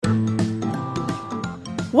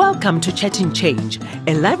Welcome to Chatting Change,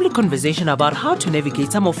 a lively conversation about how to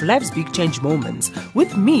navigate some of life's big change moments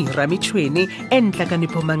with me, Rami Chweni, and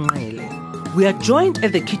Nhlakanipho Manqele. We are joined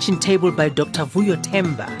at the kitchen table by Dr. Vuyo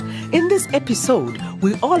Themba. In this episode,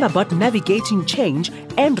 we're all about navigating change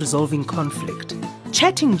and resolving conflict.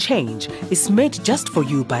 Chatting Change is made just for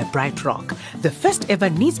you by BrightRock, the first ever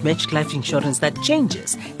needs-matched life insurance that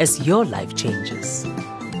changes as your life changes.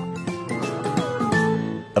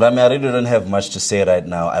 Rami, I really don't have much to say right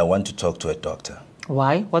now. I want to talk to a doctor.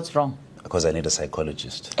 Why? What's wrong? Because I need a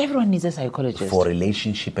psychologist. Everyone needs a psychologist. For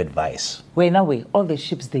relationship advice. Wait, now wait. All the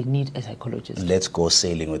ships, they need a psychologist. Let's go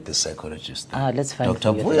sailing with this psychologist. Let's find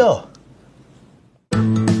Dr. Vuyo.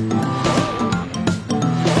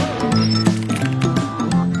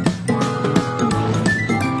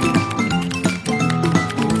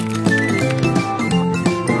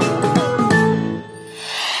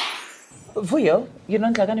 Vuyo, you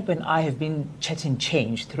know, Nhlakanipho and I have been chatting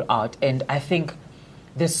change throughout, and I think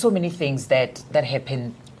there's so many things that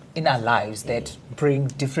happen in our lives that bring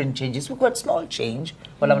different changes. We've got small change.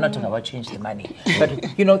 Well, I'm not talking about change the money,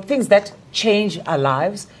 but, you know, things that change our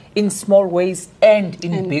lives in small ways and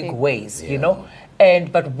in big ways, you know.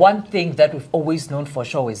 But one thing that we've always known for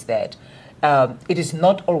sure is that it is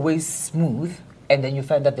not always smooth. And then you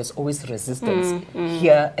find that there's always resistance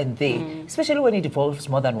here and there, especially when it involves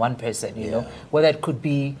more than one person, you know, whether it could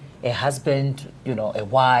be a husband, you know, a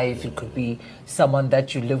wife, it could be someone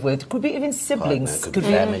that you live with, it could be even siblings, Partner, could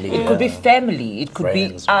be family, it could be family, it could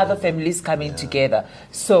Friends, be other families coming together.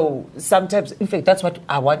 So sometimes, in fact, that's what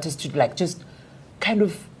I want us to like just kind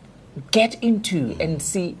of get into and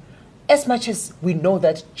see, as much as we know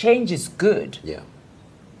that change is good,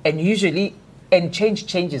 and usually and change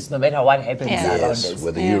changes no matter what happens around us.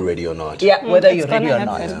 Whether you're ready or not. Yeah, whether you're ready or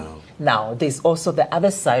happen. not. Now, there's also the other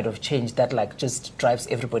side of change that like just drives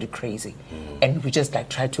everybody crazy. And we just like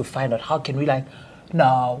try to find out how can we like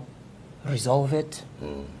now resolve it,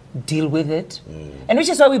 deal with it. And which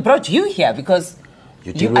is why we brought you here, because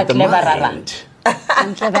You deal you with are the mind.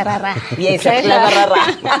 Yes, a clever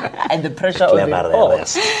and the pressure of it all.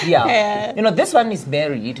 Yeah. You know, this one is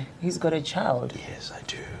married. He's got a child. Yes, I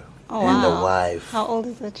do. Oh, And wow. a wife. How old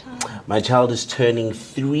is the child? My child is turning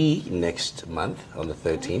 3 next month on the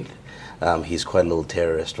 13th. He's quite a little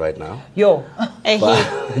terrorist right now. Yo.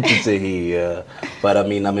 It's a he. But I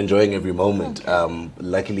mean, I'm enjoying every moment.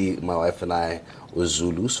 Luckily, my wife and I were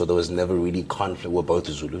Zulu, so there was never really conflict. We're both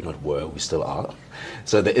Zulu, not were, we still are.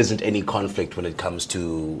 So there isn't any conflict when it comes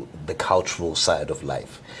to the cultural side of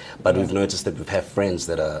life. But we've noticed that we've had friends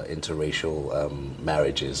that are interracial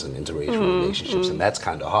marriages and interracial relationships, and that's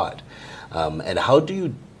kind of hard. And how do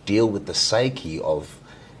you deal with the psyche of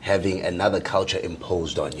having another culture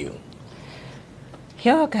imposed on you?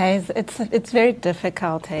 Yeah, guys, it's very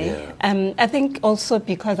difficult, eh? I think also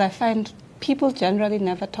because I find people generally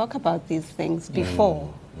never talk about these things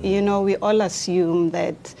before. You know, we all assume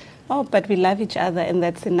that, oh, but we love each other and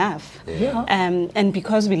that's enough. And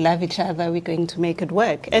because we love each other, we're going to make it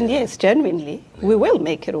work. And yes, genuinely, we will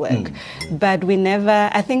make it work. But we never,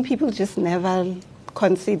 I think people just never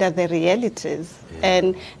consider the realities.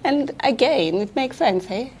 And again, it makes sense,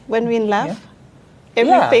 hey? When we're in love,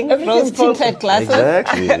 everything rose-tinted glasses.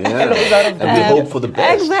 Exactly, and we hope for the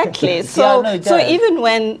best. Exactly. So even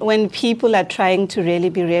when people are trying to really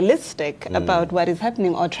be realistic about what is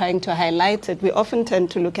happening or trying to highlight it, we often tend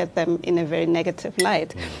to look at them in a very negative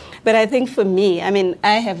light. But I think for me, I mean,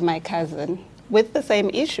 I have my cousin with the same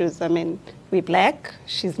issues. I mean, we're black,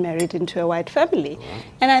 she's married into a white family.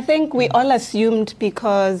 And I think we all assumed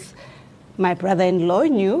because my brother-in-law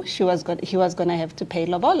knew he was going to have to pay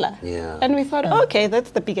lobola. And we thought, okay,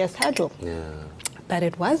 that's the biggest hurdle. But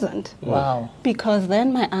it wasn't. Wow. Because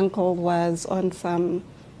then my uncle was on some,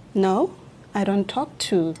 no, I don't talk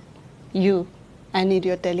to you. I need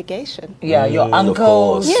your delegation. Yeah, your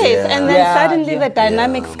uncles. Yes, and then suddenly the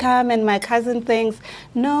dynamics come and my cousin thinks,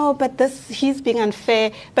 no, but he's being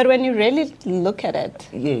unfair. But when you really look at it,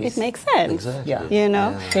 it makes sense. Exactly. You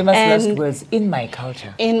know? Famous last words, in my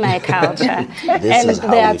culture. In my culture. And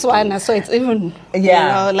they're Tswana, so it's even, you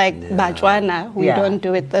know, like Batswana, we don't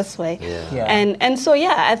do it this way. And so,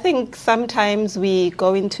 I think sometimes we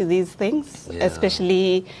go into these things,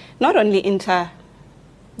 especially not only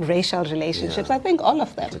racial relationships, I think all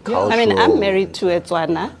of them. I mean, I'm married to a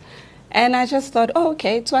Tswana, and I just thought, oh,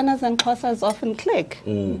 okay, Tswanas and Xhosas often click,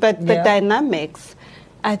 but the dynamics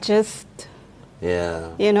are just,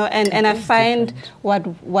 you know, and I find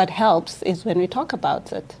what helps is when we talk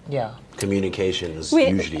about it. Communication is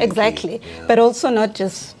usually exactly, but also not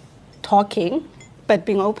just talking, but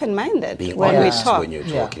being open-minded being when honest we talk. when you're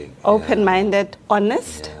talking. Open-minded,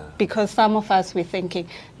 honest. because some of us we're thinking,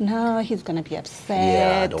 no, he's going to be upset,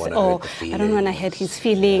 Yeah, I don't wanna or hurt the I don't want to hurt his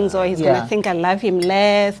feelings. feelings, or he's Yeah. going to think I love him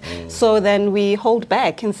less. So then we hold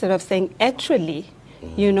back instead of saying, actually,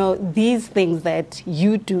 you know, these things that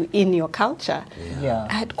you do in your culture, Yeah.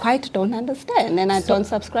 I quite don't understand, and I don't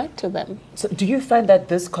subscribe to them. So do you find that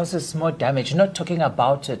this causes more damage, not talking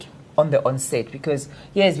about it on the onset? Because,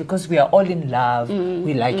 yes, because we are all in love,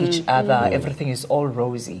 we like each other, everything is all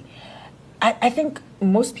rosy. I think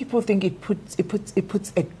most people think it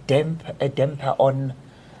puts a damper on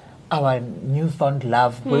our newfound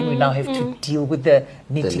love when we now have to deal with the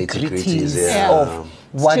nitty-gritties yeah. of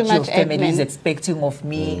what Too your much family is admin. expecting of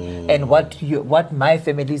me and what my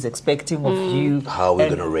family is expecting of you. How we're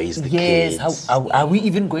And gonna raise the yes, kids. how are we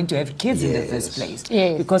even going to have kids in the first Yes. place?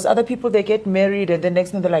 Yes. Because other people, they get married and the next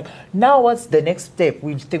thing they're like, now what's the next step?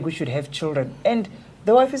 We think we should have children. And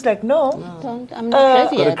the wife is like, no. I'm not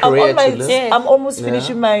ready Got a yet. career I'm, on to live. Yes. I'm almost Yeah.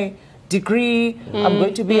 finishing my degree. I'm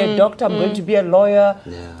going to be a doctor. I'm going to be a lawyer.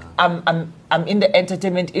 Yeah. I'm in the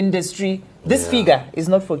entertainment industry. This Yeah. figure is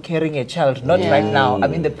not for carrying a child. Not Yeah. right now.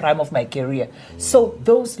 I'm in the prime of my career. So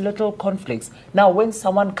those little conflicts. Now, when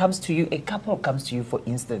someone comes to you, a couple comes to you, for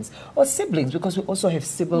instance, or siblings, because we also have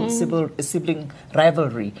sibling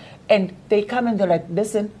rivalry, and they come and they're like,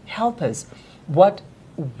 listen, help us. What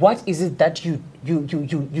is it that you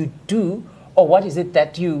do, or what is it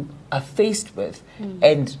that you are faced with?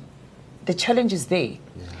 And the challenge is there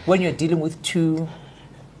when you're dealing with two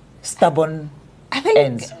stubborn I think,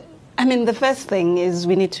 ends. I mean, the first thing is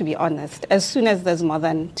we need to be honest. As soon as there's more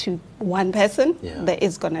than one person, Yeah. there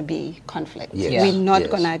is going to be conflict. Yes. Yeah. We're not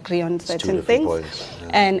Yes. going to agree on It's two certain different things. points, yeah.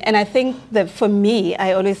 And I think that for me,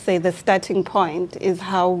 I always say the starting point is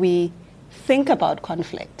how we think about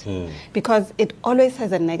conflict, because it always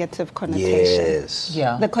has a negative connotation. Yes.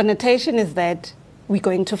 Yeah. The connotation is that we're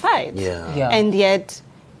going to fight. Yeah. Yeah. And yet,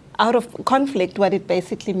 out of conflict, what it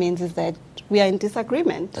basically means is that we are in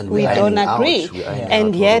disagreement. And We we're don't ironing out. agree. We're ironing out And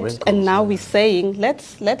all the yet, wrinkles, and now yeah. we're saying,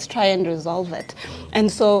 let's try and resolve it.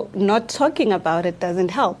 And so not talking about it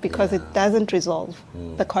doesn't help, because it doesn't resolve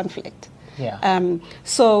the conflict. Yeah.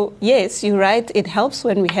 So yes, you're right. It helps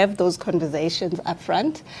when we have those conversations up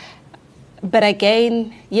front. But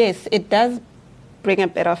again, yes, it does bring a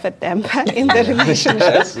bit of a damper in the relationship.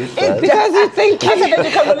 Yes, it It does. does. You're thinking, And then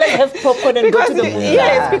you can like have popcorn and because go to the movie.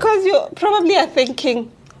 yes, because you probably are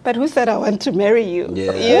thinking, but who said I want to marry you?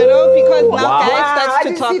 Yeah. You know, because now guys I starts to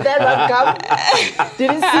didn't talk. see that one come.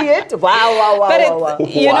 Didn't see it. Wow. But wow.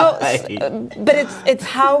 it's you know, Why? but it's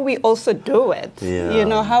how we also do it. Yeah. You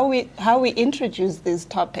know, how we introduce these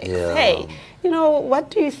topics. Yeah. Hey, you know, what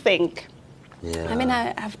do you think? Yeah. I mean,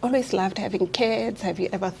 I've always loved having kids. Have you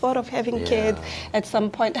ever thought of having Yeah. kids at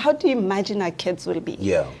some point? How do you imagine our kids will be?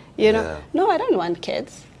 Yeah. You know, Yeah. no, I don't want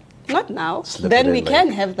kids. Not now. Slip Then it we in can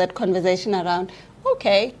like- have that conversation around,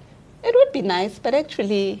 okay, it would be nice, but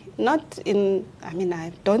actually not in, I mean,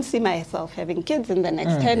 I don't see myself having kids in the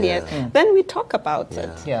next 10 years. Then we talk about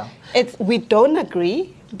it. Yeah. We don't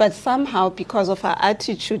agree, but somehow because of our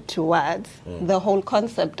attitude towards the whole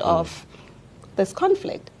concept of this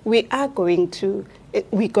conflict, we're going to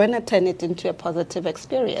turn it into a positive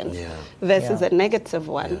experience Yeah. versus Yeah. a negative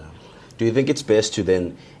one. Do you think it's best to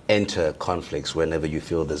then enter conflicts whenever you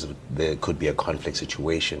feel there could be a conflict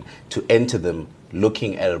situation, to enter them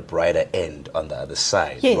looking at a brighter end on the other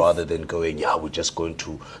side, Yes. rather than going, yeah, we're just going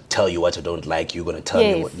to tell you what I don't like, you're going to tell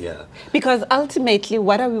me what, yeah. Because ultimately,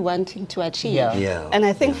 what are we wanting to achieve? Yeah. Yeah. And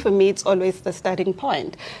I think for me, it's always the starting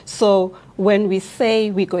point. So when we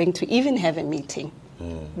say we're going to even have a meeting,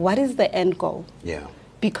 what is the end goal? Yeah.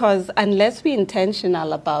 Because unless we're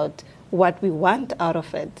intentional about what we want out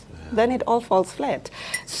of it, then it all falls flat.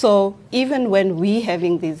 So even when we're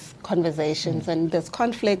having these conversations and there's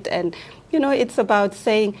conflict, and you know, it's about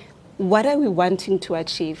saying, what are we wanting to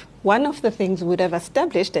achieve? One of the things we would have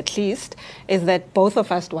established, at least, is that both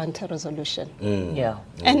of us want a resolution. Yeah.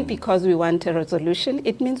 And because we want a resolution,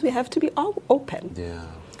 it means we have to be all open. Yeah.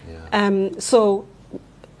 Yeah. So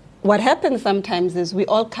what happens sometimes is we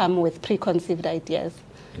all come with preconceived ideas.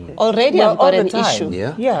 Already Well, I've got all the an time.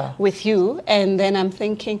 issue Yeah. with you, and then I'm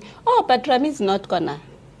thinking, oh, but Rami's not gonna.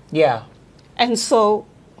 Yeah. And so,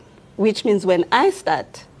 which means when I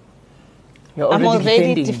start, You're I'm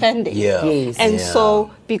already defending. Yeah. Yes. And Yeah.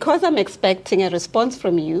 so, because I'm expecting a response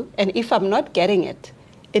from you, and if I'm not getting it,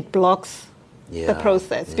 it blocks the Yeah.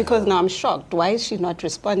 process, because Yeah. now I'm shocked. Why is she not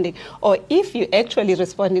responding? Or if you actually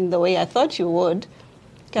respond in the way I thought you would,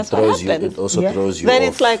 guess what happens? It also Yeah. throws you Then off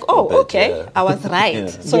it's like, a oh, bit, okay, yeah. I was right.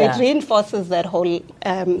 Yeah. So Yeah. it reinforces that whole,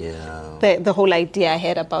 Yeah. the whole idea I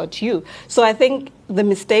had about you. So I think the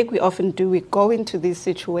mistake we often do, we go into these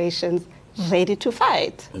situations, ready to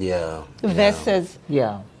fight. Yeah. Versus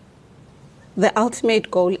Yeah. the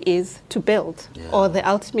ultimate goal is to build, Yeah. or the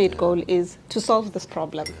ultimate goal is to solve this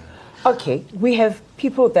problem. Okay, we have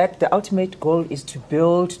people that the ultimate goal is to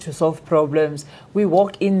build, to solve problems. We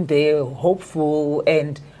walk in there hopeful,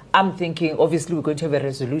 and I'm thinking, obviously, we're going to have a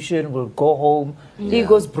resolution. We'll go home.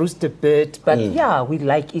 Egos bruised a bit, but yeah, we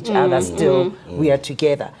like each other still. We are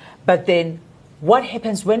together. But then what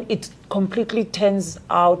happens when it completely turns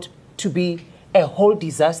out to be a whole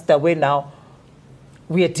disaster where now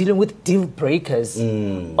we are dealing with deal breakers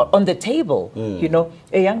on the table? You know,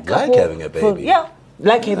 a young couple. Like having a baby.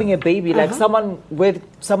 Like having a baby, like someone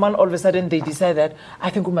all of a sudden they decide that I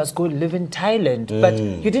think we must go live in Thailand, but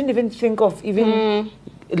you didn't even think of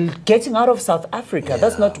getting out of South Africa.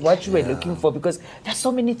 That's not what you were looking for, because there's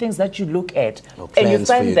so many things that you look at, and you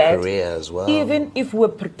find that career as well. even if we're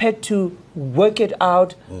prepared to work it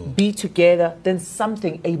out, be together, then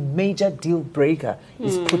a major deal breaker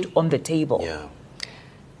is put on the table. Yeah.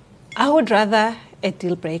 I would rather a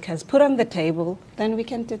deal breaker is put on the table, then we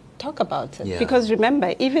can talk about it. Yeah. Because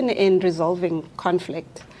remember, even in resolving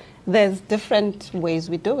conflict, there's different ways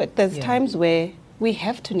we do it. There's times where we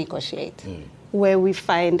have to negotiate, where we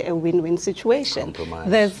find a win-win situation.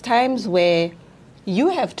 Compromise. There's times where you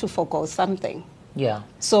have to forgo something. Yeah.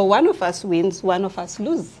 So one of us wins, one of us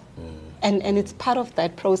loses. And it's part of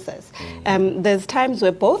that process. There's times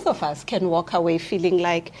where both of us can walk away feeling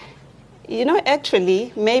like, you know,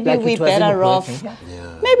 actually, maybe Like we're it wasn't better off. working.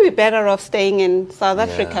 Maybe we're better off staying in South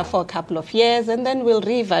Africa for a couple of years, and then we'll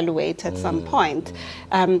reevaluate at some point.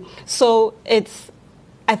 So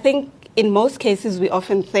I think in most cases we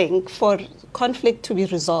often think for conflict to be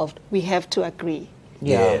resolved, we have to agree.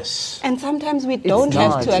 Yes. And sometimes we don't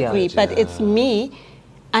have not, to agree, but it's me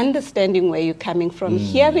understanding where you're coming from,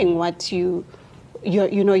 hearing what your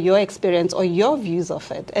experience or your views of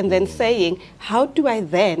it, and then saying, how do I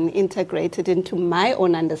then integrate it into my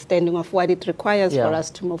own understanding of what it requires for us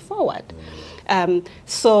to move forward?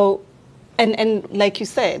 So, and like you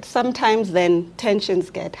said, sometimes then tensions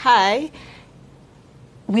get high.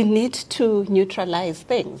 We need to neutralize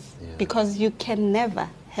things because you can never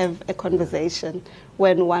have a conversation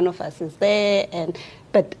when one of us is there.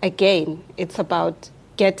 But again, it's about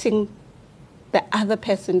getting the other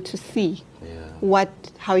person to see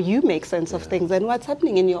how you make sense of things and what's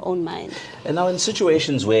happening in your own mind. And now in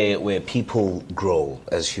situations where people grow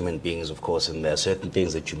as human beings, of course, and there are certain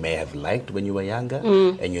things that you may have liked when you were younger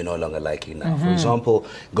and you're no longer liking now. For example,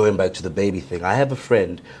 going back to the baby thing, I have a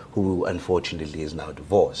friend who unfortunately is now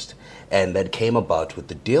divorced. And that came about with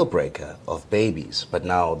the deal breaker of babies. But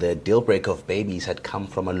now the deal breaker of babies had come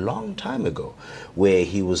from a long time ago, where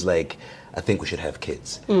he was like, I think we should have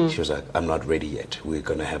kids. She was like, I'm not ready yet. We're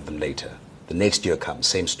going to have them later. The next year comes,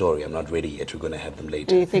 same story. I'm not ready yet. We're going to have them later.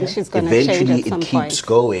 Do you think she's going to change at some point? Eventually, it keeps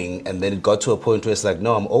going, and then it got to a point where it's like,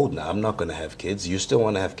 no, I'm old now. I'm not going to have kids. You still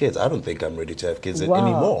want to have kids. I don't think I'm ready to have kids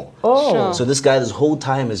anymore. Oh. So this guy, this whole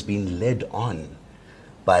time, has been led on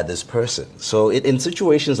by this person. So in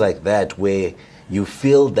situations like that, where you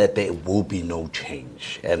feel that there will be no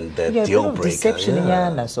change, and the deal breaker.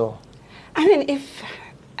 Deception, so. I mean,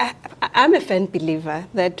 I'm a firm believer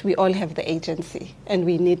that we all have the agency, and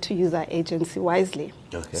we need to use our agency wisely.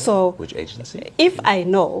 Okay. So, which agency? If I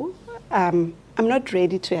know I'm not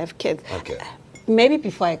ready to have kids, maybe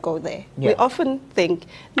before I go there, we often think,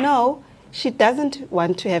 no, she doesn't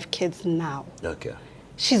want to have kids now. Okay.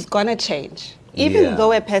 She's gonna change. Even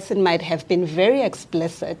though a person might have been very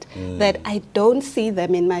explicit that I don't see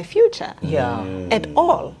them in my future at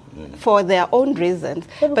all. For their own reasons,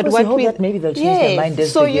 but what we that maybe they'll change their mind.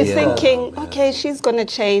 So you're thinking, okay, she's going to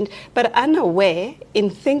change, but unaware in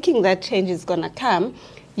thinking that change is going to come,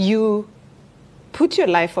 you put your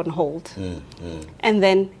life on hold, and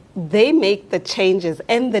then they make the changes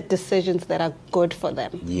and the decisions that are good for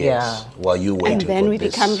them. Yes. While you wait, and then we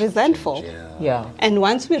become resentful. And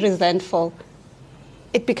once we're resentful,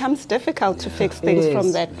 it becomes difficult to fix things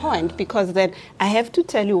from that point, because then I have to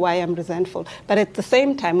tell you why I'm resentful. But at the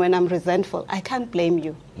same time, when I'm resentful, I can't blame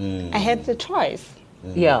you. I had the choice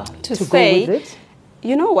to say, go with it.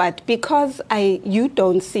 You know what, because you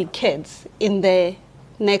don't see kids in the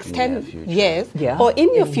next 10 years or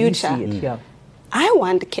in your future, I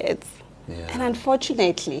want kids. And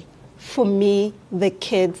unfortunately, for me, the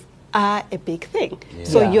kids are a big thing.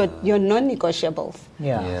 So you're non-negotiables.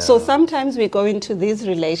 So sometimes we go into these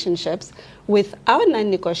relationships with our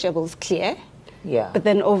non-negotiables clear, but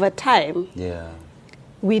then over time,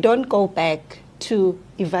 we don't go back to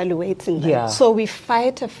evaluating them. So we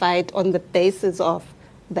fight a fight on the basis of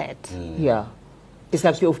that. It's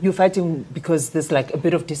like you're fighting because there's like a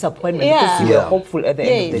bit of disappointment Yeah. because you were hopeful at the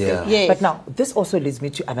end of the Yeah. day. Yes. But now, this also leads me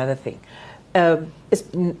to another thing.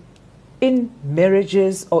 In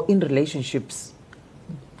marriages or in relationships,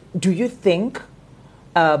 do you think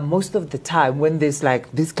most of the time when there's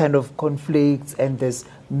like this kind of conflicts and there's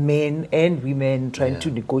men and women trying to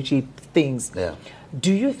negotiate things,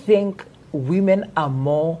 do you think women are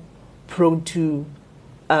more prone to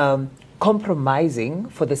compromising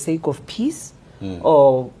for the sake of peace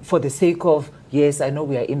or for the sake of, yes, I know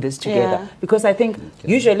we are in this together? Yeah. Because I think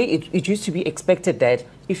usually it used to be expected that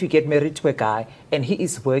if you get married to a guy and he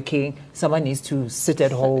is working, someone needs to sit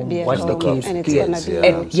at home, Be at watch the home, kids. and it's yeah. gonna be And,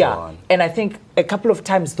 and so yeah. on. And I think a couple of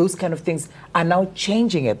times those kind of things are now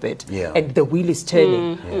changing a bit and the wheel is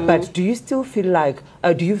turning. But do you still feel like,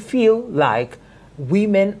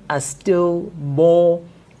 women are still more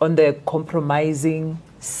on the compromising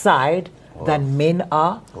side than men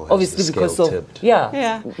are? Or has Obviously the because scale of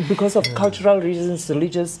tipped? because of cultural reasons,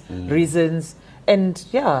 religious reasons, and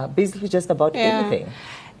basically just about anything.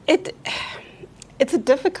 It's a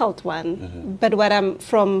difficult one, but what I'm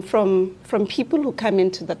from people who come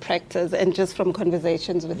into the practice and just from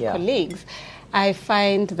conversations with colleagues, I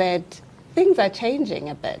find that things are changing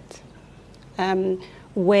a bit,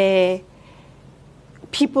 where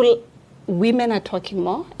women are talking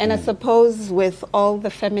more, and I suppose with all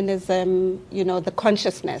the feminism, the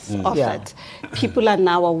consciousness of it, people are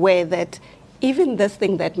now aware that even this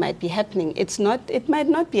thing that might be happening, it might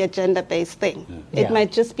not be a gender-based thing. It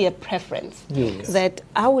might just be a preference that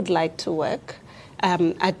I would like to work.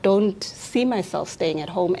 I don't see myself staying at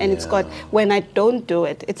home, and when I don't do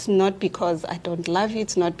it, it's not because I don't love you,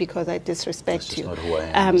 it's not because I disrespect you. Not who I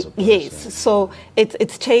am as a person. Yes, so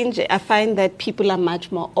it's changing. I find that people are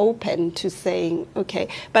much more open to saying, okay,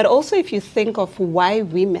 but also if you think of why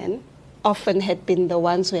women often had been the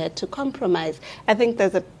ones who had to compromise, I think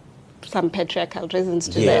there's some patriarchal reasons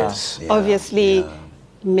to that. Obviously,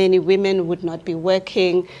 many women would not be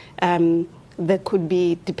working. There could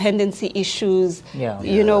be dependency issues, where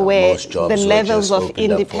the levels of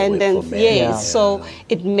independence. So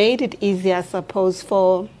it made it easier, I suppose,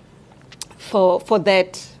 for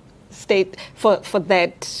that state, for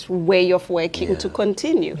that way of working to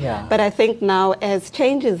continue. But I think now, as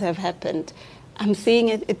changes have happened, I'm seeing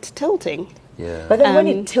it's tilting. But then when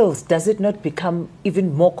it tilts, does it not become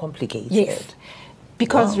even more complicated? Yes.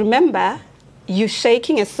 Because remember, you're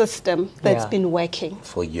shaking a system that's been working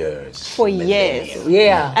for years.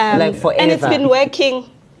 Like forever. And it's been working,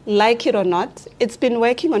 like it or not, it's been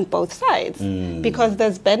working on both sides. Because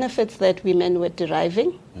there's benefits that women were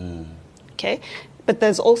deriving. Okay? But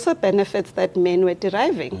there's also benefits that men were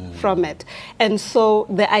deriving from it. And so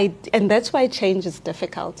and that's why change is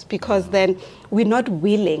difficult, because then we're not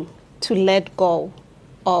willing to let go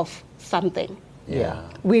of something.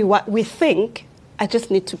 We think, I just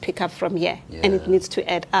need to pick up from here, and it needs to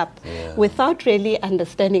add up, without really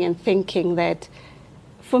understanding and thinking that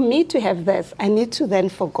for me to have this, I need to then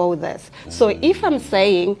forgo this. So if I'm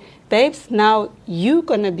saying, babes, now we're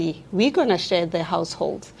gonna share the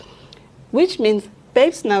household, which means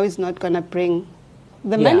babes now is not gonna bring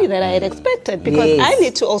the money that I had expected, because I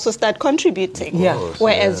need to also start contributing.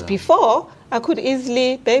 Whereas before,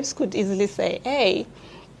 babes could easily say, hey,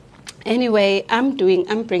 anyway, I'm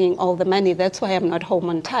bringing all the money. That's why I'm not home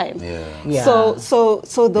on time. So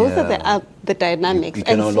those are the dynamics. You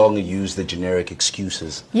can no longer use the generic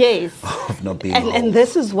excuses. Of not being home. And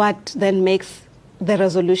this is what then makes the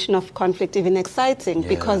resolution of conflict even exciting,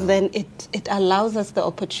 because then it allows us the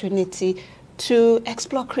opportunity to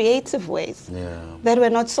explore creative ways that were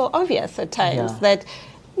not so obvious at times. That,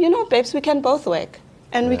 babes, we can both work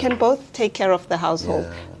and we can both take care of the household.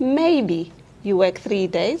 Maybe you work 3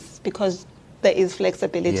 days because there is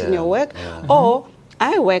flexibility in your work, or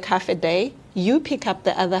I work half a day, you pick up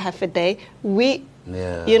the other half a day. Now we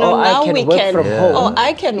can, or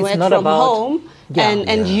I can work from home,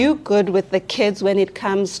 and you good with the kids when it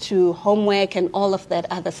comes to homework and all of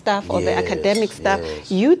that other stuff, or the academic stuff.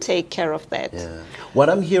 You take care of that. What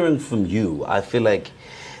I'm hearing from you, I feel like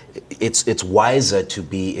it's wiser to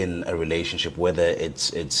be in a relationship, whether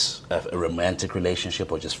it's a romantic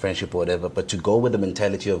relationship or just friendship or whatever, but to go with the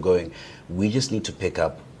mentality of going, we just need to pick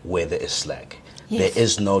up where there is slack. There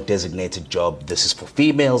is no designated job. This is for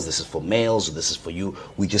females, this is for males, or this is for you.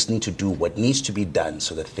 We just need to do what needs to be done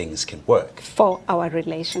so that things can work. For our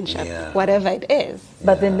relationship, whatever it is.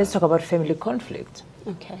 But then let's talk about family conflict.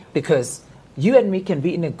 Okay. Because you and me can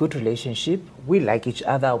be in a good relationship. We like each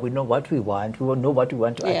other. We know what we want. We know what we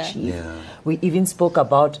want to achieve. We even spoke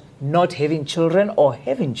about not having children or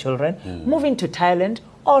having children, moving to Thailand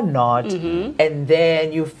or not. And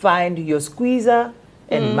then you find your squeezer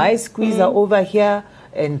and my squeeze are over here,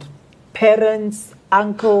 and parents,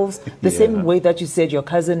 uncles, the same way that you said your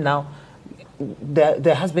cousin now,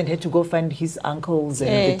 the husband had to go find his uncles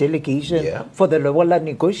and the delegation for the Lobola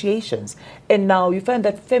negotiations. And now you find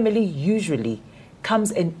that family usually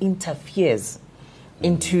comes and interferes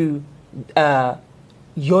into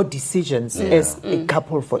your decisions as a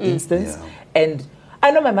couple, for instance. And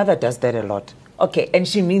I know my mother does that a lot. Okay, and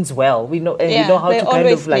she means well. We know, and we know how to kind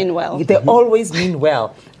of like. Well. They always mean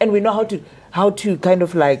well, and we know how to kind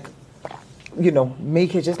of like, you know,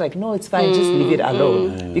 make it just like, no, it's fine, just leave it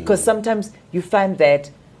alone. Because sometimes you find that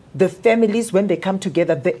the families, when they come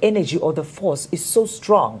together, the energy or the force is so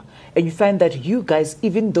strong, and you find that you guys,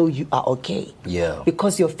 even though you are okay,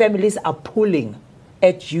 because your families are pulling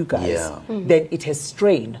at you guys, then it has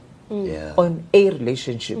strain on a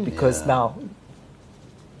relationship because now.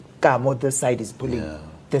 This side is pulling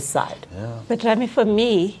this side. But Rami, for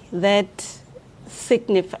me, that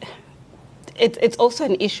signifies. It's also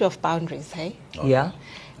an issue of boundaries, hey? Yeah.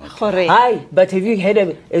 Okay. Hi, but have you heard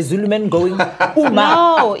a Zulu man going, Uma?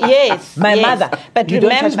 No, yes. My yes. mother. But you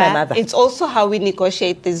remember, don't touch my mother. It's also how we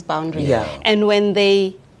negotiate these boundaries. Yeah. And when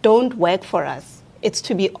they don't work for us, it's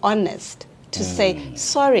to be honest, to say,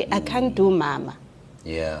 sorry, I can't do mama.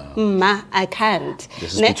 Yeah. Ma, I can't.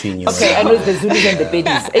 This is between you Okay, I know the Zulus and the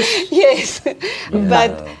Bedis. Yes.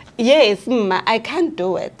 But yes, ma, I can't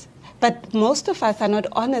do it. But most of us are not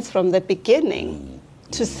honest from the beginning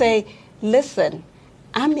to say, listen,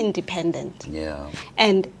 I'm independent. Yeah.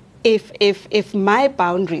 And if my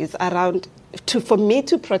boundaries around for me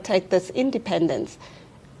to protect this independence,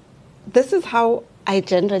 this is how I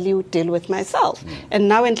generally deal with myself. And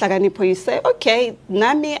now in Tlaganipo, you say, okay,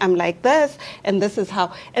 Nami, I'm like this, and this is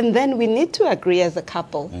how. And then we need to agree as a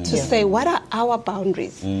couple to say, what are our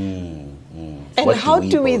boundaries? And What how do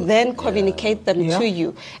do we both- then communicate them to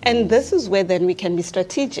you? And this is where then we can be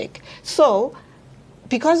strategic. So,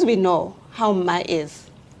 because we know how Ma is,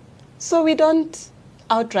 so we don't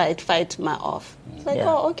outright fight Ma off. It's like,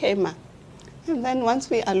 oh, okay, Ma. And then once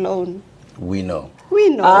we're alone, We know. we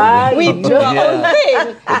know. We do our own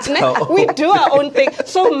thing. how- We do our own thing.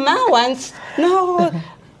 So Ma wants, no,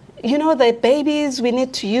 you know, the babies, we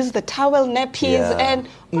need to use the towel nappies. And,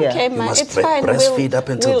 okay, You Ma, must it's fine. breastfeed up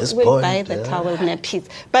until this we'll point. buy the towel nappies.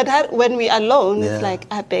 But when we're alone, it's like,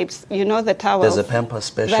 babes, you know the towels. There's a pamper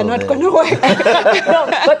special. They're not there. going to work. No,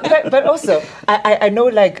 but also I know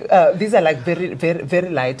like these are like very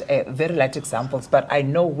light examples, but I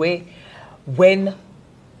know when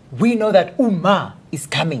we know that Uma is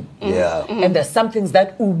coming. Yeah. And there's some things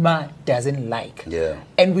that Uma doesn't like. Yeah.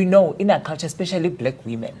 And we know in our culture, especially black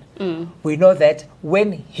women, we know that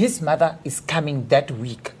when his mother is coming that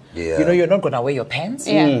week, Yeah. you know, you're not going to wear your pants.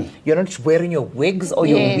 Yeah. You're not wearing your wigs or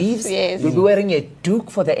your Yes, weaves. yes. You'll be wearing a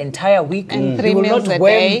duke for the entire week. And 3 You will meals not a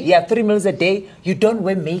wear, day. Yeah, 3 meals a day. You don't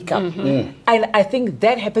wear makeup. And I think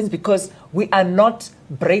that happens because we are not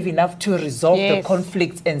brave enough to resolve the Yes.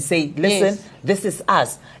 conflicts and say, listen, Yes. this is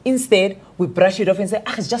us. Instead, we brush it off and say,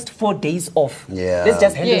 it's just 4 days off. Yeah. Let's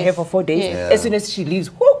just handle Yes. her for 4 days. Yes. As soon as she leaves,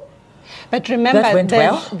 whoo, But remember, That went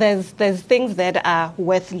well? there's things that are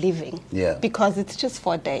worth living. Yeah. Because it's just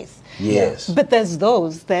 4 days. Yes. But there's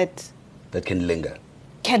those that That can linger.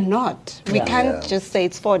 cannot. We Yeah. can't Yeah. just say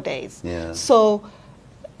it's 4 days. Yeah. So,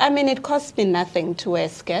 I mean, it costs me nothing to wear a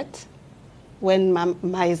skirt when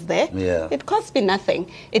Ma is there. Yeah. It costs me nothing.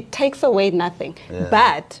 It takes away nothing. Yeah.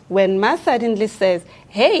 But when Ma suddenly says,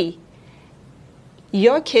 hey,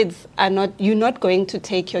 your kids are not, you're not going to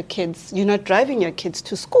take your kids, you're not driving your kids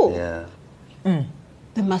to school. Yeah.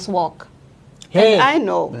 They must walk. Hey. And I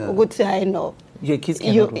know, Gutsi, I know. your kids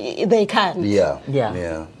cannot. They can't. Yeah. Yeah.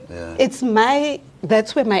 Yeah. Yeah. It's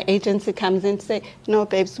that's where my agency comes in to say, no,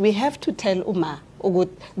 babes, we have to tell Uma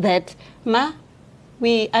that, Ma,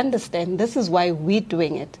 we understand this is why we're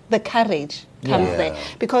doing it. The courage comes Yeah. there.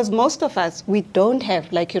 Because most of us, we don't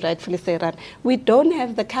have, like you rightfully say, Ran, we don't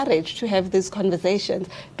have the courage to have these conversations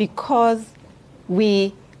because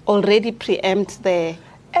we already preempt the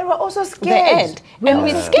And we're also the scared. end. And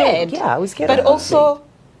we're scared. Yeah, we're scared. But of also,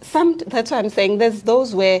 that's why I'm saying there's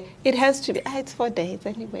those where it has to be, it's 4 days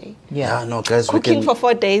anyway. Yeah, no, guys. Cooking for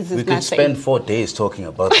 4 days is we nothing. could spend 4 days talking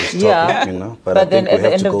about this topic, Yeah. you know. But But I then think at we the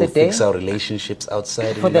have end to of go the day- fix our relationships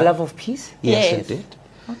outside. For in the life. love of peace? Yes, Yes. indeed.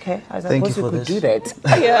 Okay, I Thank you suppose we for could this. do that.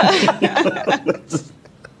 Yeah.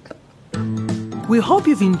 We hope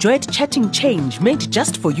you've enjoyed Chatting Change, made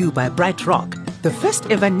just for you by BrightRock, the first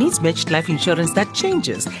ever needs-matched life insurance that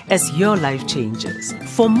changes as your life changes.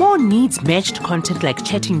 For more needs-matched content like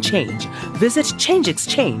Chatting Change, visit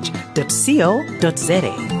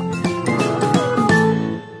changeexchange.co.za.